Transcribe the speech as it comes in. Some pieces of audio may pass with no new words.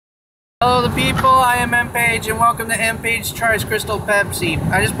Hello the people, I am M-Page and welcome to M-Page Tries Crystal Pepsi.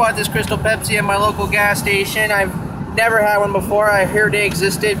 I just bought this Crystal Pepsi at my local gas station. I've never had one before. I heard they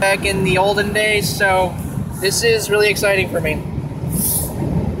existed back in the olden days, so this is really exciting for me.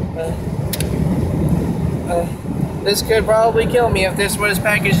 This could probably kill me if this was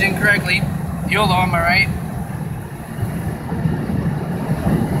packaged incorrectly. YOLO, am I right?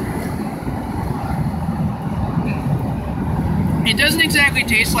 It doesn't exactly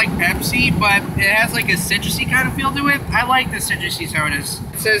taste like Pepsi, but it has like a citrusy kind of feel to it. I like the citrusy sodas.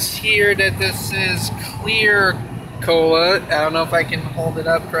 It says here that this is clear cola. I don't know if I can hold it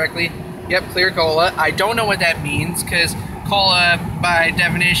up correctly. Yep, clear cola. I don't know what that means because cola by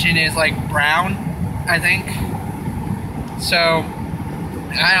definition is like brown, I think. So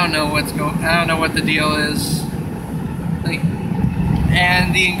I don't know I don't know what the deal is.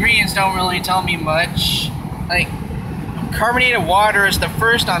 And the ingredients don't really tell me much. Like, carbonated water is the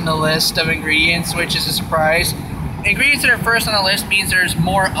first on the list of ingredients, which is a surprise. Ingredients that are first on the list means there's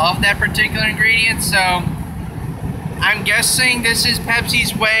more of that particular ingredient, so I'm guessing this is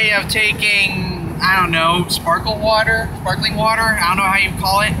Pepsi's way of taking, I don't know, sparkling water, I don't know how you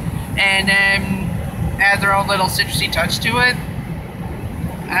call it, and then add their own little citrusy touch to it.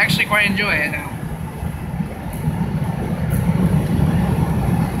 I actually quite enjoy it now.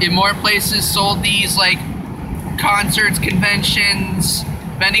 In more places sold these like concerts, conventions,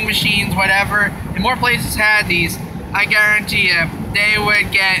 vending machines, whatever. And more places had these. I guarantee you, they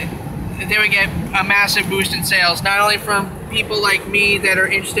would get a massive boost in sales. Not only from people like me that are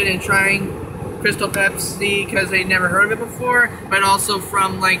interested in trying Crystal Pepsi because they never heard of it before, but also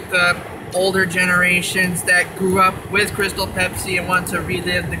from like the older generations that grew up with Crystal Pepsi and want to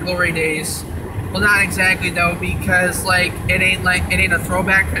relive the glory days. Well, not exactly though, because like it ain't a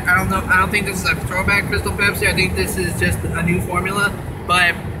throwback. I don't think this is a throwback Crystal Pepsi. I think this is just a new formula.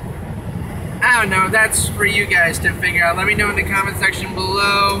 But I don't know. That's for you guys to figure out. Let me know in the comment section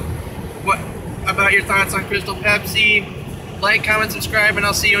below what about your thoughts on Crystal Pepsi. Like, comment, subscribe, and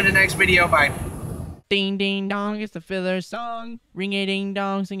I'll see you in the next video. Bye. Ding ding dong, it's the filler song. Ring a ding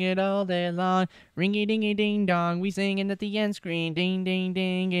dong, sing it all day long. Ring a ding ding dong, we sing it at the end screen. Ding ding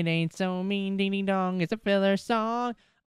ding, it ain't so mean. Ding ding dong, it's a filler song.